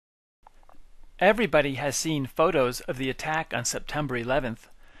Everybody has seen photos of the attack on September 11th.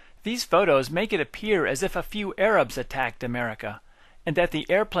 These photos make it appear as if a few Arabs attacked America, and that the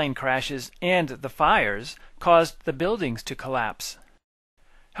airplane crashes and the fires caused the buildings to collapse.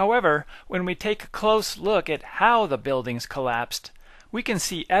 However, when we take a close look at how the buildings collapsed, we can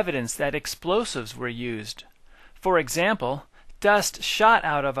see evidence that explosives were used. For example, dust shot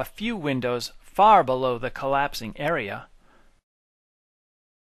out of a few windows far below the collapsing area.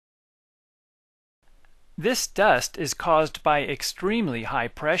 This dust is caused by extremely high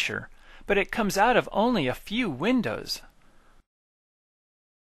pressure, but it comes out of only a few windows.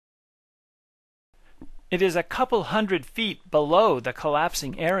 It is a couple hundred feet below the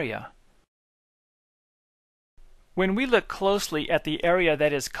collapsing area. When we look closely at the area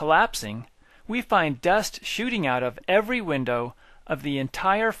that is collapsing, we find dust shooting out of every window of the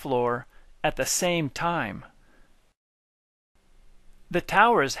entire floor at the same time. The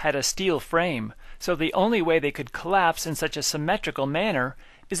towers had a steel frame, so the only way they could collapse in such a symmetrical manner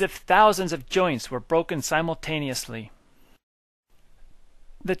is if thousands of joints were broken simultaneously.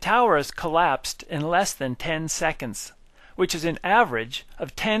 The towers collapsed in less than 10 seconds, which is an average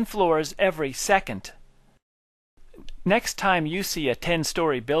of 10 floors every second. Next time you see a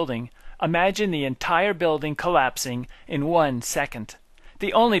 10-story building, imagine the entire building collapsing in 1 second.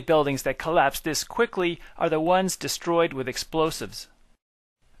 The only buildings that collapse this quickly are the ones destroyed with explosives.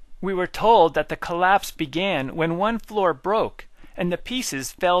 We were told that the collapse began when one floor broke and the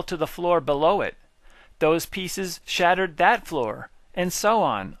pieces fell to the floor below it. Those pieces shattered that floor, and so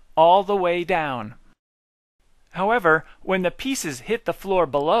on, all the way down. However, when the pieces hit the floor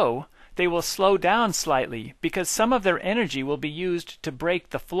below, they will slow down slightly because some of their energy will be used to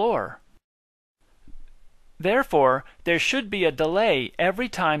break the floor. Therefore, there should be a delay every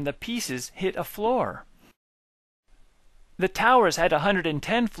time the pieces hit a floor. The towers had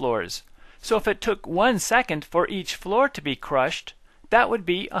 110 floors, so if it took 1 second for each floor to be crushed, that would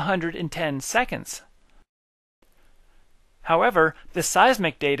be 110 seconds. However, the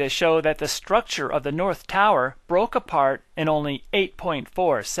seismic data show that the structure of the North Tower broke apart in only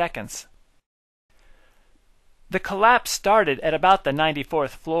 8.4 seconds. The collapse started at about the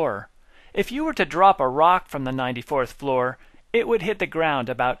 94th floor. If you were to drop a rock from the 94th floor, it would hit the ground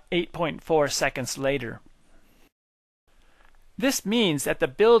about 8.4 seconds later. This means that the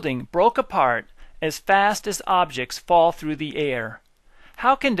building broke apart as fast as objects fall through the air.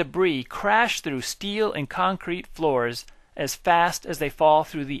 How can debris crash through steel and concrete floors as fast as they fall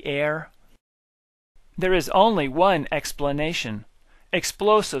through the air? There is only one explanation.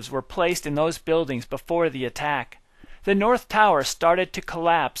 Explosives were placed in those buildings before the attack. The North Tower started to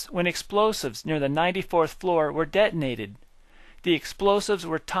collapse when explosives near the 94th floor were detonated. The explosives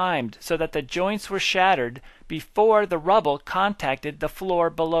were timed so that the joints were shattered before the rubble contacted the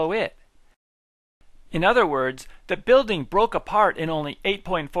floor below it. In other words, the building broke apart in only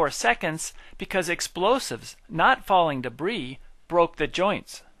 8.4 seconds because explosives, not falling debris, broke the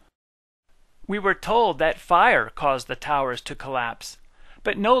joints. We were told that fire caused the towers to collapse,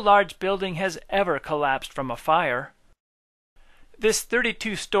 but no large building has ever collapsed from a fire. This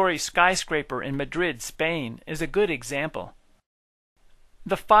 32-story skyscraper in Madrid, Spain, is a good example.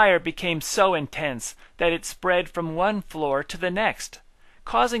 The fire became so intense that it spread from one floor to the next,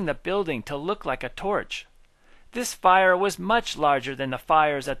 causing the building to look like a torch. This fire was much larger than the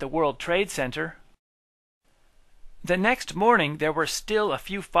fires at the World Trade Center. The next morning there were still a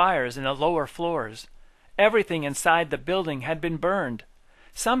few fires in the lower floors. Everything inside the building had been burned.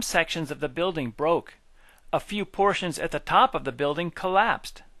 Some sections of the building broke. A few portions at the top of the building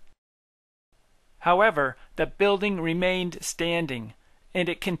collapsed. However, the building remained standing, and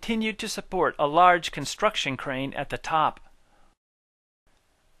it continued to support a large construction crane at the top.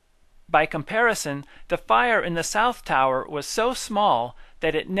 By comparison, the fire in the South Tower was so small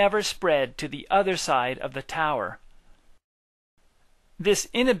that it never spread to the other side of the tower. This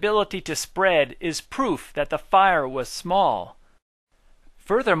inability to spread is proof that the fire was small.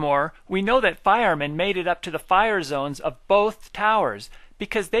 Furthermore, we know that firemen made it up to the fire zones of both towers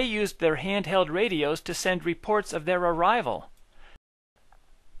because they used their handheld radios to send reports of their arrival.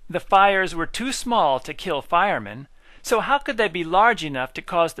 The fires were too small to kill firemen, so how could they be large enough to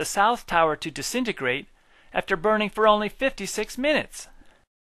cause the South Tower to disintegrate after burning for only 56 minutes?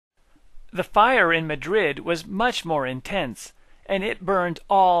 The fire in Madrid was much more intense, and it burned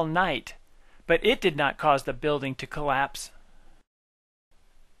all night, but it did not cause the building to collapse.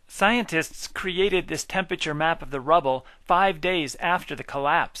 Scientists created this temperature map of the rubble 5 days after the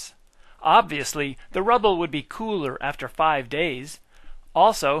collapse. Obviously, the rubble would be cooler after 5 days.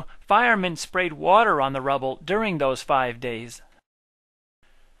 Also, firemen sprayed water on the rubble during those 5 days.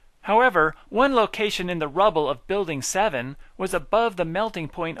 However, one location in the rubble of Building 7 was above the melting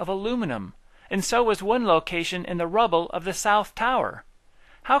point of aluminum, and so was one location in the rubble of the South Tower.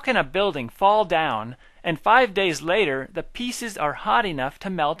 How can a building fall down, and 5 days later the pieces are hot enough to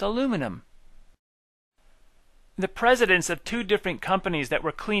melt aluminum? The presidents of 2 different companies that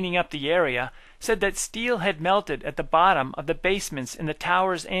were cleaning up the area said that steel had melted at the bottom of the basements in the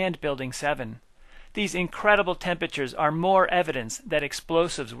towers and Building 7. These incredible temperatures are more evidence that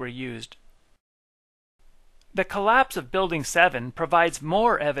explosives were used. The collapse of Building 7 provides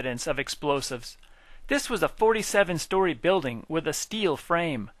more evidence of explosives. This was a 47-story building with a steel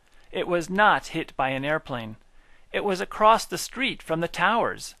frame. It was not hit by an airplane. It was across the street from the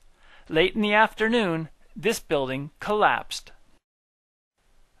towers. Late in the afternoon, this building collapsed.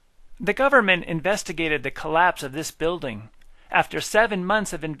 The government investigated the collapse of this building. After 7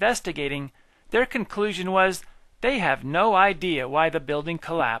 months of investigating, their conclusion was they have no idea why the building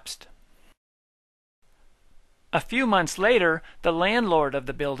collapsed. A few months later, the landlord of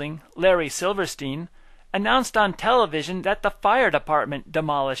the building, Larry Silverstein, announced on television that the fire department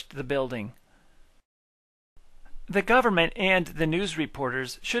demolished the building. The government and the news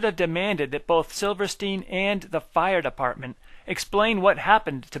reporters should have demanded that both Silverstein and the fire department explain what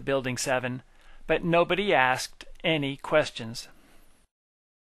happened to Building 7, but nobody asked any questions.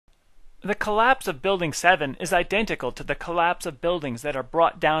 The collapse of Building 7 is identical to the collapse of buildings that are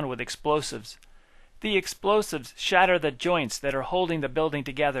brought down with explosives. The explosives shatter the joints that are holding the building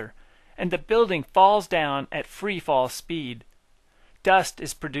together, and the building falls down at free fall speed. Dust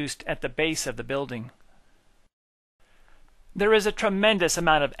is produced at the base of the building. There is a tremendous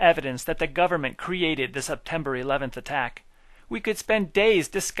amount of evidence that the government created the September 11th attack. We could spend days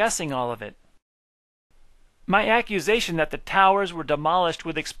discussing all of it. My accusation that the towers were demolished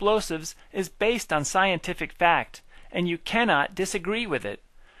with explosives is based on scientific fact, and you cannot disagree with it.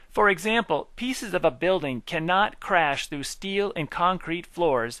 For example, pieces of a building cannot crash through steel and concrete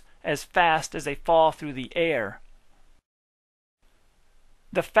floors as fast as they fall through the air.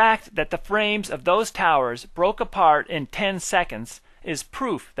 The fact that the frames of those towers broke apart in 10 seconds is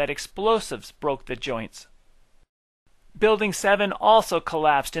proof that explosives broke the joints. Building 7 also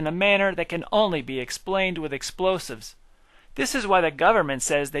collapsed in a manner that can only be explained with explosives. This is why the government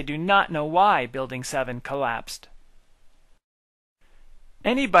says they do not know why Building 7 collapsed.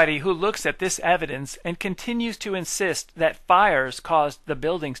 Anybody who looks at this evidence and continues to insist that fires caused the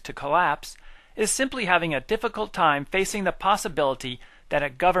buildings to collapse is simply having a difficult time facing the possibility that a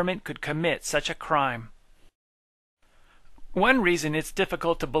government could commit such a crime. One reason it's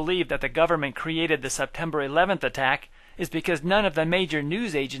difficult to believe that the government created the September 11th attack is because none of the major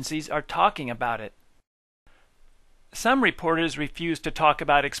news agencies are talking about it. Some reporters refuse to talk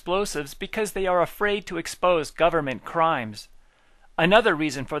about explosives because they are afraid to expose government crimes. Another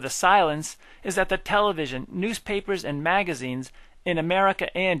reason for the silence is that the television, newspapers, and magazines in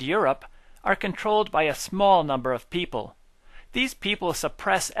America and Europe are controlled by a small number of people. These people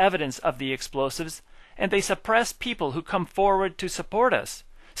suppress evidence of the explosives, and they suppress people who come forward to support us,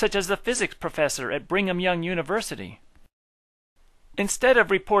 such as the physics professor at Brigham Young University. Instead of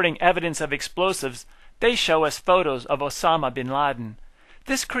reporting evidence of explosives, they show us photos of Osama bin Laden.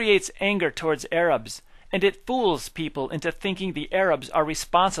 This creates anger towards Arabs, and it fools people into thinking the Arabs are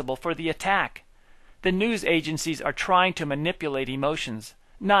responsible for the attack. The news agencies are trying to manipulate emotions,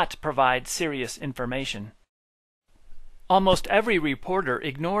 not provide serious information. Almost every reporter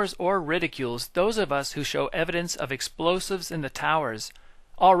ignores or ridicules those of us who show evidence of explosives in the towers.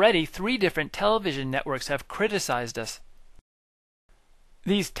 Already 3 different television networks have criticized us.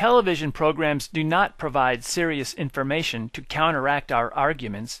 These television programs do not provide serious information to counteract our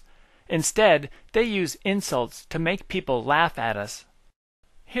arguments. Instead, they use insults to make people laugh at us.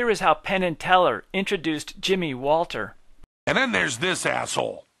 Here is how Penn and Teller introduced Jimmy Walter. And then there's this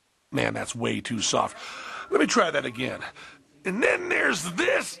asshole. Man, that's way too soft. Let me try that again. And then there's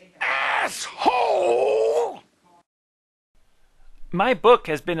this asshole. My book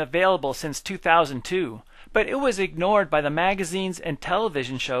has been available since 2002, but it was ignored by the magazines and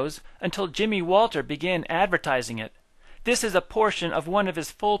television shows until Jimmy Walter began advertising it. This is a portion of one of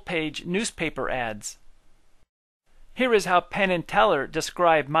his full-page newspaper ads. Here is how Penn and Teller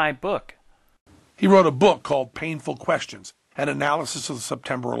describe my book. He wrote a book called Painful Questions, an analysis of the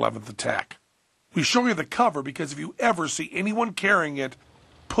September 11th attack. We show you the cover because if you ever see anyone carrying it,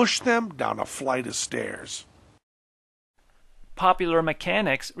 push them down a flight of stairs. Popular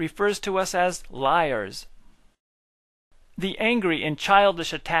Mechanics refers to us as liars. The angry and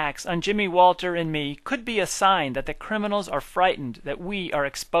childish attacks on Jimmy Walter and me could be a sign that the criminals are frightened that we are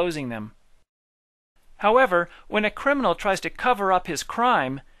exposing them. However, when a criminal tries to cover up his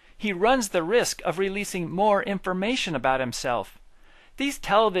crime, he runs the risk of releasing more information about himself. These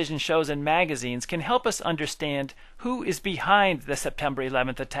television shows and magazines can help us understand who is behind the September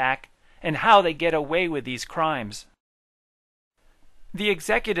 11th attack and how they get away with these crimes. The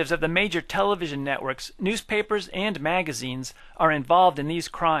executives of the major television networks, newspapers, and magazines are involved in these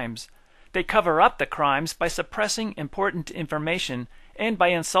crimes. They cover up the crimes by suppressing important information and by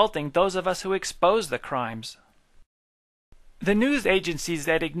insulting those of us who expose the crimes. The news agencies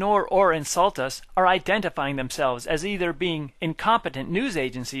that ignore or insult us are identifying themselves as either being incompetent news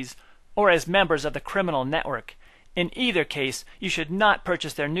agencies or as members of the criminal network. In either case, you should not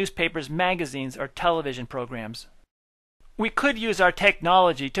purchase their newspapers, magazines, or television programs. We could use our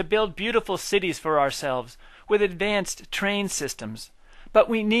technology to build beautiful cities for ourselves with advanced train systems, but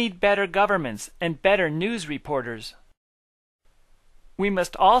we need better governments and better news reporters. We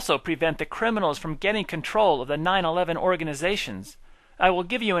must also prevent the criminals from getting control of the 9/11 organizations. I will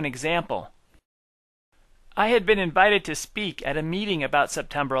give you an example. I had been invited to speak at a meeting about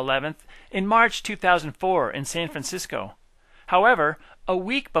September 11th in March 2004 in San Francisco. However, a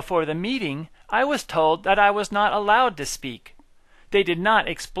week before the meeting, I was told that I was not allowed to speak. They did not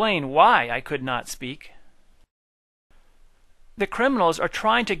explain why I could not speak. The criminals are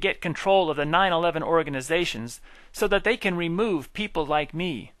trying to get control of the 9/11 organizations so that they can remove people like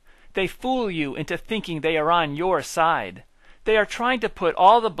me. They fool you into thinking they are on your side. They are trying to put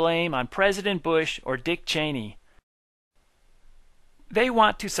all the blame on President Bush or Dick Cheney. They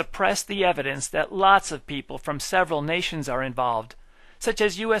want to suppress the evidence that lots of people from several nations are involved, such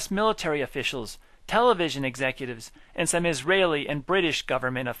as U.S. military officials, television executives, and some Israeli and British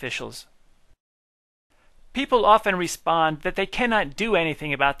government officials. People often respond that they cannot do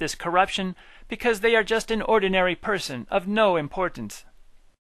anything about this corruption because they are just an ordinary person of no importance.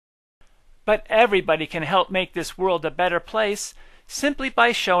 But everybody can help make this world a better place simply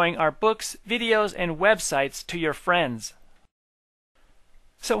by showing our books, videos, and websites to your friends.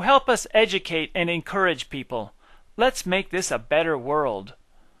 So help us educate and encourage people. Let's make this a better world.